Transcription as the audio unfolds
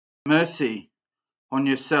Mercy on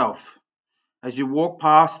yourself as you walk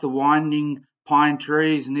past the winding pine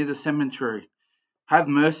trees near the cemetery. Have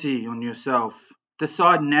mercy on yourself.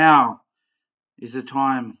 Decide now is the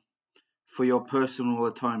time for your personal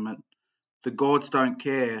atonement. The gods don't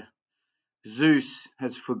care. Zeus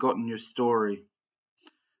has forgotten your story.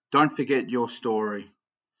 Don't forget your story.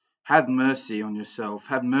 Have mercy on yourself.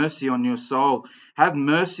 Have mercy on your soul. Have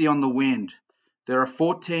mercy on the wind. There are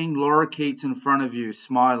 14 lorikeets in front of you,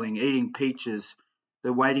 smiling, eating peaches.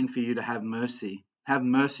 They're waiting for you to have mercy. Have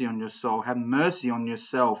mercy on your soul. Have mercy on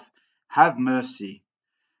yourself. Have mercy.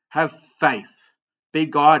 Have faith. Be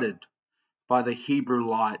guided by the Hebrew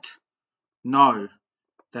light. Know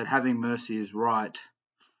that having mercy is right.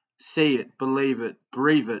 See it, believe it,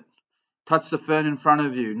 breathe it. Touch the fern in front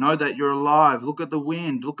of you. Know that you're alive. Look at the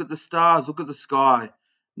wind. Look at the stars. Look at the sky.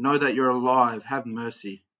 Know that you're alive. Have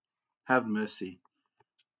mercy. Have mercy.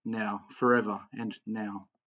 Now, forever, and now.